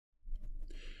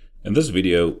In this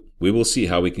video, we will see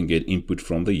how we can get input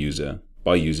from the user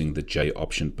by using the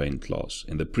JOptionPane class.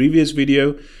 In the previous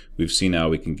video, we've seen how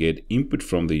we can get input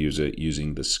from the user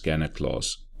using the scanner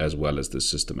class as well as the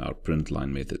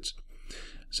system.out.println methods.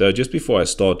 So just before I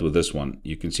start with this one,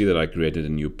 you can see that I created a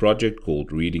new project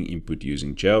called reading input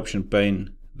using JOptionPane.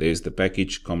 There's the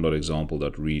package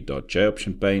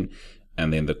com.example.read.JOptionPane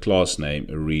and then the class name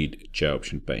read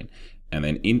JOptionPane. And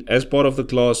then as part of the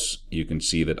class, you can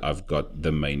see that I've got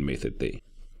the main method there.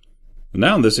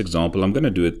 Now in this example, I'm going to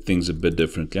do things a bit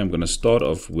differently. I'm going to start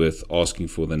off with asking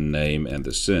for the name and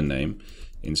the surname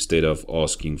instead of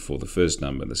asking for the first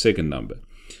number and the second number.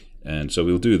 And so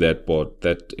we'll do that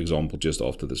example just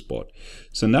after this part.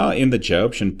 So now in the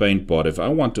JOptionPane part, if I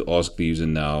want to ask the user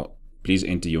now, please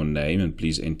enter your name and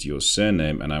please enter your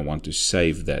surname, and I want to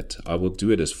save that, I will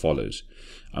do it as follows.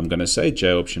 I'm going to say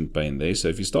JOptionPane there. So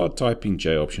if you start typing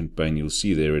JOptionPane, you'll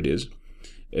see there it is.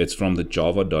 It's from the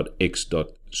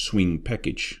java.x.swing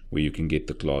package where you can get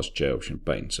the class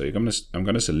JOptionPane. So I'm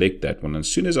going to select that one. And as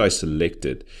soon as I select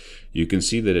it, you can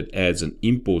see that it adds an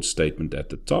import statement at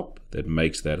the top that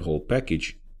makes that whole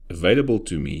package available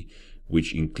to me,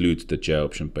 which includes the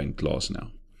JOptionPane class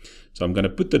now. So I'm going to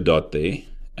put the dot there.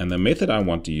 And the method I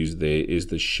want to use there is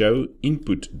the show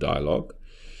input dialog.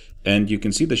 And you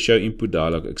can see the show input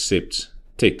dialog accepts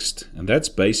text. And that's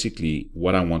basically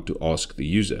what I want to ask the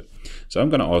user. So I'm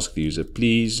going to ask the user,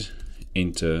 please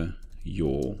enter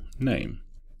your name.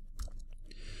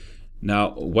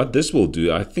 Now, what this will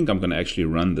do, I think I'm going to actually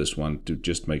run this one to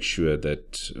just make sure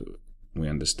that we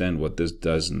understand what this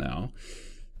does now.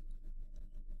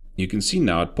 You can see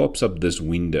now it pops up this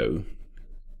window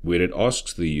where it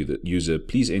asks the user,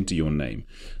 please enter your name.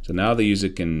 So now the user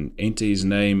can enter his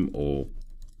name or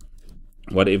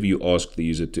whatever you ask the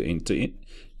user to enter in.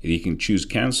 He can choose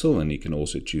cancel and he can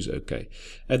also choose OK.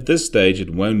 At this stage,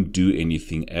 it won't do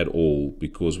anything at all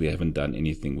because we haven't done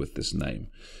anything with this name.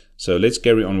 So let's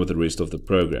carry on with the rest of the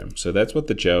program. So that's what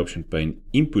the JOptionPane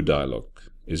input dialog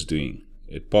is doing.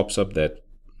 It pops up that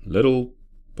little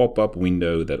pop-up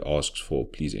window that asks for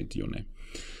please enter your name.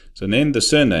 So then the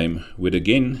surname would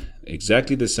again,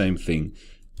 exactly the same thing,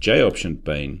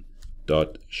 JOptionPane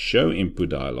dot show input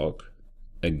dialog.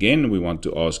 Again, we want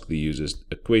to ask the user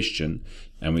a question,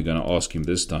 and we're going to ask him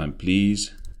this time,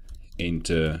 please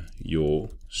enter your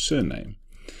surname.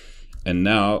 And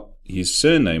now his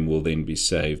surname will then be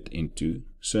saved into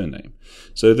surname.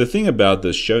 So the thing about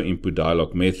the show input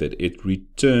dialog method, it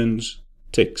returns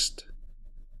text.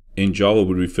 In Java,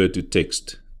 we refer to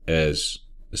text as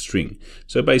a string.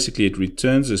 So basically, it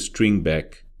returns a string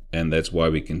back, and that's why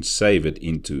we can save it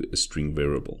into a string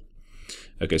variable.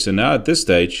 Okay, so now at this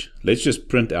stage, let's just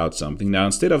print out something. Now,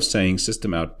 instead of saying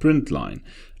system.out.println,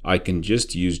 I can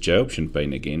just use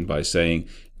JOptionPane again by saying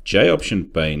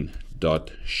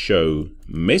JOptionPane.show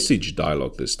message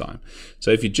dialog this time. So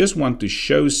if you just want to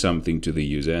show something to the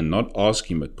user and not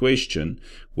ask him a question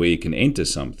where you can enter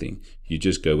something, you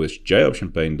just go with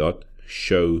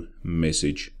JOptionPane.show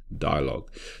message dialog.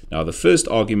 Now, the first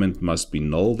argument must be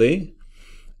null there.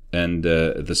 And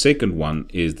the second one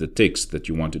is the text that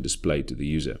you want to display to the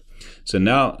user. So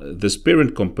now this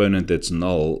parent component that's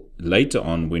null, later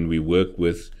on when we work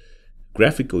with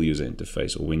graphical user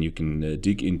interface, or when you can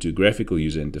dig into graphical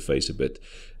user interface a bit,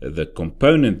 the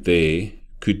component there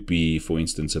could be, for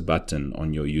instance, a button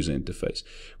on your user interface,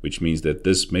 which means that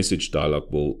this message dialog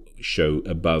will show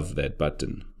above that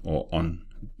button or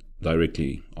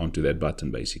directly onto that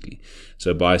button basically.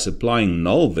 So by supplying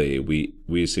null there, we're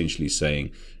essentially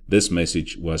saying this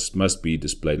message must be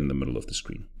displayed in the middle of the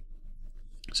screen.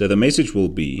 So the message will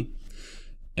be,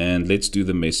 and let's do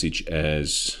the message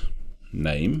as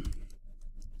name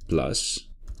plus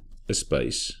a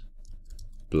space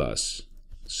plus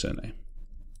surname.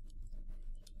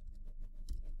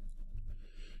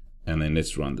 And then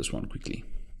let's run this one quickly.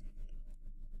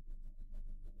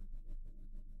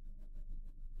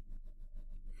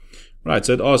 Right,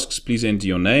 so it asks, please enter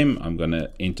your name. I'm going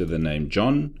to enter the name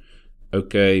John.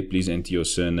 Okay, please enter your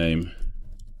surname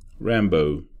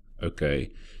Rambo. Okay,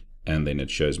 and then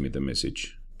it shows me the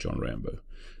message John Rambo.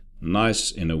 Nice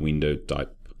in a window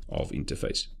type of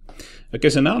interface. Okay,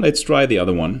 so now let's try the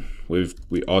other one. We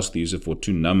ask the user for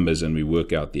two numbers and we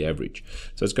work out the average.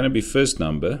 So it's going to be first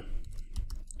number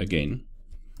again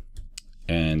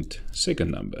and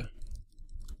second number.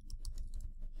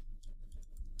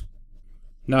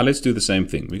 Now let's do the same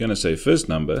thing. We're going to say first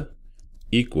number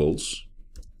equals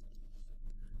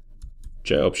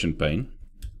JOptionPane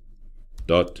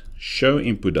dot show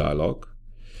input dialog,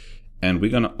 and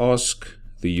we're going to ask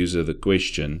the user the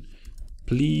question,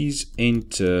 please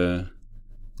enter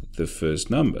the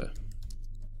first number.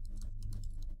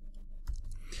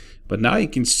 But now you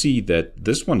can see that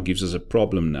this one gives us a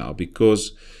problem now,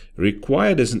 because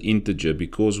required as an integer,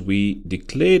 because we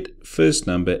declared first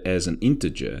number as an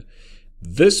integer,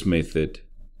 this method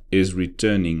is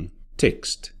returning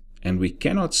text, and we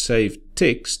cannot save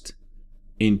text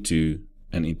into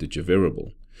an integer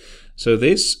variable. So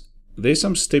there's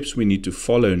some steps we need to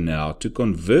follow now to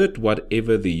convert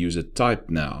whatever the user typed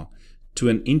now to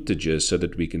an integer so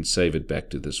that we can save it back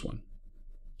to this one.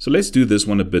 So let's do this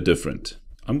one a bit different.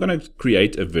 I'm going to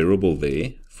create a variable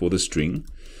there for the string.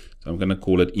 So I'm going to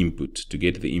call it input to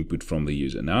get the input from the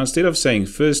user. Now, instead of saying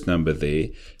first number there,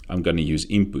 I'm going to use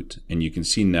input. And you can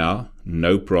see now,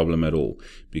 no problem at all,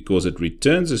 because it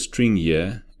returns a string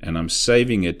here, and I'm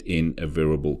saving it in a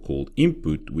variable called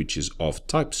input, which is of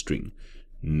type string.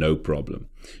 No problem.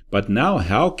 But now,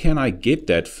 how can I get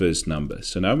that first number?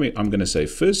 So now I'm going to say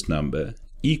first number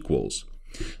equals.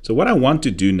 So what I want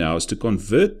to do now is to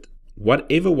convert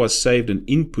whatever was saved in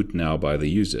input now by the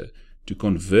user, to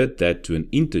convert that to an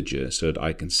integer so that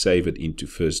I can save it into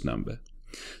first number.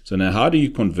 So now how do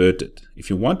you convert it? If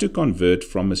you want to convert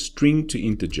from a string to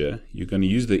integer, you're going to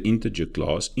use the integer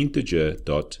class,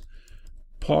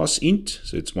 integer.parseInt.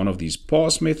 So it's one of these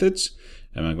parse methods.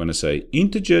 And I'm going to say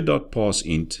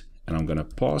integer.parseInt, and I'm going to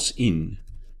pass in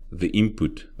the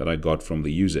input that I got from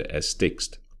the user as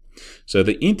text. So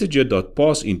the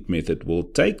integer.parseInt method will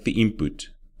take the input,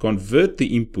 convert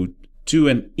the input to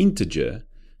an integer,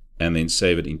 and then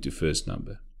save it into first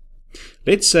number.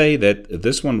 Let's say that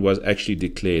this one was actually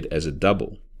declared as a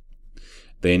double.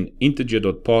 Then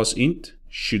integer.parseInt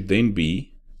should then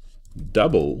be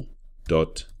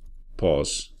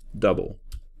double.parseDouble.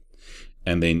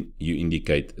 And then you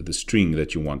indicate the string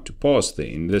that you want to pass there.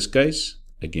 In this case,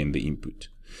 again, the input.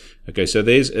 Okay, so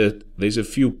there's a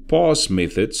few parse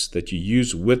methods that you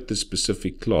use with the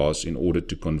specific class in order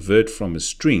to convert from a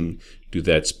string to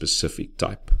that specific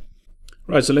type.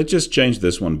 Right, so let's just change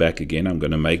this one back again. I'm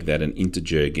going to make that an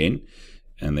integer again.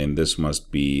 And then this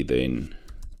must be then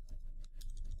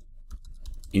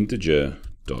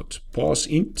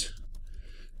integer.parseInt.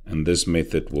 And this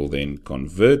method will then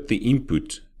convert the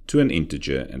input to an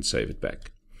integer and save it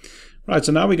back. Right,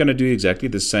 so now we're going to do exactly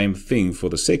the same thing for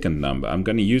the second number. I'm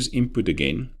going to use input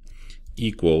again,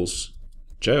 equals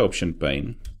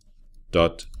JOptionPane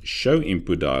dot show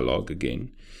input dialog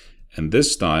again. And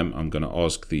this time I'm going to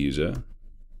ask the user,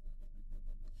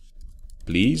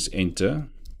 please enter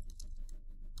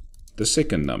the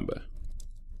second number.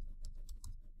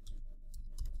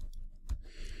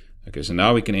 Okay, so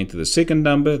now we can enter the second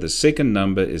number. The second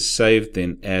number is saved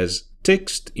then as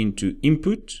text into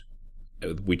input,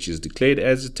 which is declared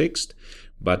as a text.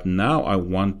 But now I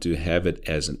want to have it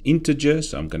as an integer.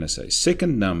 So I'm going to say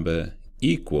second number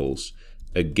equals,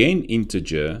 again,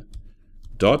 integer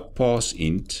dot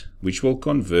parseInt, which will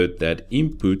convert that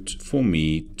input for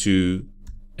me to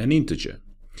an integer.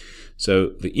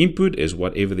 So the input is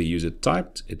whatever the user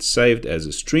typed. It's saved as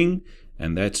a string,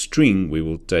 and that string we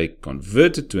will take,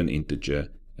 convert it to an integer,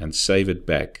 and save it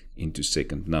back into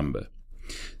second number.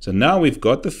 So now we've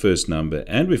got the first number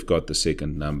and we've got the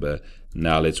second number.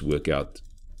 Now let's work out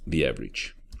the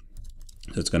average.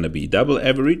 So it's going to be double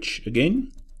average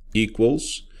again,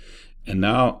 equals, and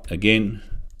now again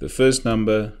the first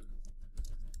number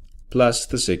plus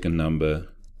the second number,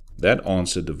 that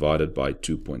answer divided by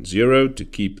 2.0 to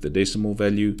keep the decimal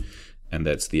value, and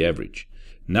that's the average.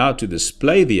 Now to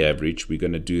display the average, we're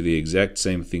going to do the exact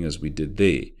same thing as we did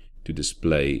there to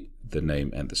display the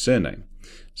name and the surname.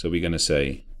 So we're going to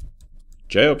say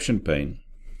JOptionPane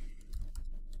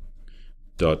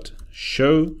dot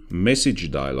show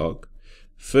message dialog,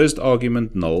 first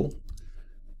argument null,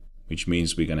 which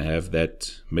means we're going to have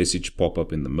that message pop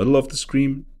up in the middle of the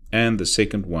screen, and the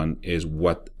second one is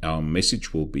what our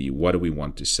message will be. What do we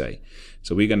want to say?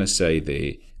 So we're going to say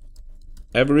the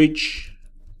average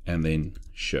and then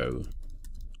show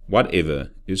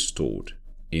whatever is stored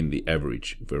in the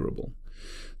average variable.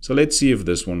 So let's see if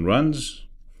this one runs.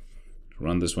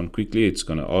 Run this one quickly. It's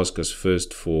going to ask us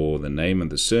first for the name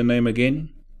and the surname again.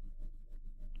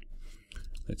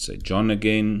 Let's say John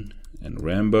again and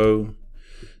Rambo.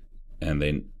 And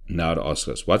then now to ask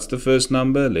us, what's the first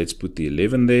number? Let's put the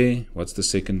 11 there. What's the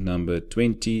second number?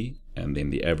 20. And then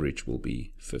the average will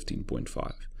be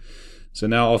 15.5. So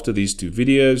now after these two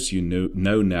videos, you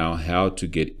know now how to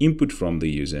get input from the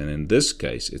user. And in this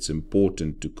case, it's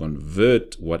important to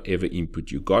convert whatever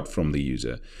input you got from the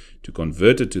user, to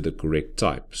convert it to the correct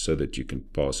type so that you can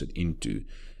pass it into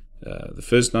the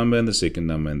first number and the second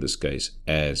number, in this case,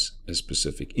 as a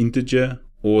specific integer,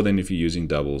 or then if you're using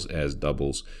doubles, as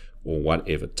doubles, or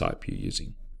whatever type you're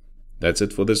using. That's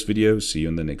it for this video. See you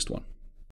in the next one.